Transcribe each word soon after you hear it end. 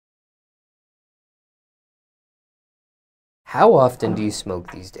How often do you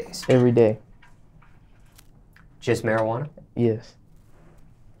smoke these days? Every day. Just marijuana? Yes.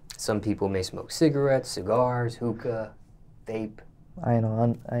 Some people may smoke cigarettes, cigars, hookah, vape. I ain't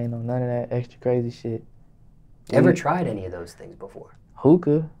on none of that extra crazy shit. Ever tried any of those things before?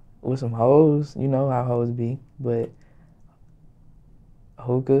 Hookah with some hoes, you know how hoes be, but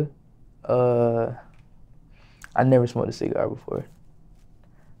hookah, I never smoked a cigar before.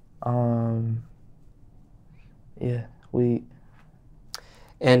 Yeah, weed.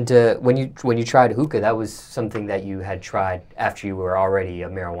 And when you tried hookah, that was something that you had tried after you were already a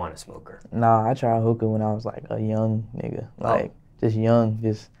marijuana smoker. Nah, I tried hookah when I was like a young nigga, like just young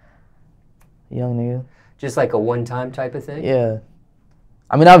nigga. Just like a one-time type of thing? Yeah.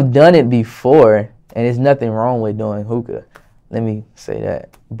 I mean, I've done it before, and there's nothing wrong with doing hookah. Let me say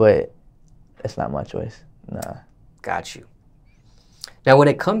that. But that's not my choice. Nah. Got you. Now, when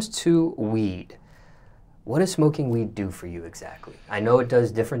it comes to weed, what does smoking weed do for you exactly? I know it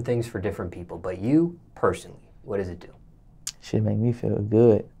does different things for different people, but you, personally, what does it do? Shit make me feel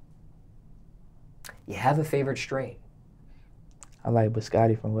good. You have a favorite strain? I like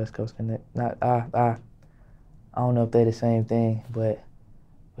Biscotti from West Coast Connect. I don't know if they're the same thing, but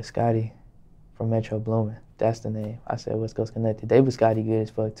Biscotti from Metro Bloomin'. That's the name. I said West Coast Connected. They Biscotti good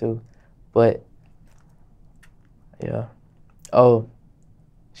as fuck too. But, yeah. Oh,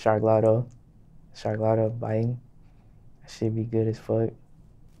 Shark Lotto biting. That shit be good as fuck.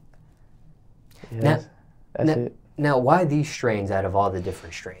 Yeah, that's it. Now, why these strains out of all the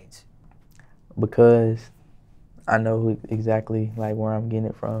different strains? Because I know exactly like where I'm getting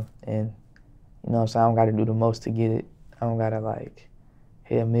it from, and you know what I'm saying, I don't gotta do the most to get it. I don't gotta like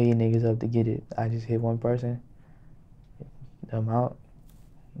hit a million niggas up to get it. I just hit one person, them out.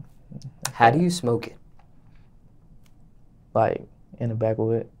 How do you smoke it? Like in the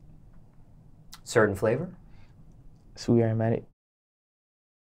backwood. Certain flavor? Sweet aromatic.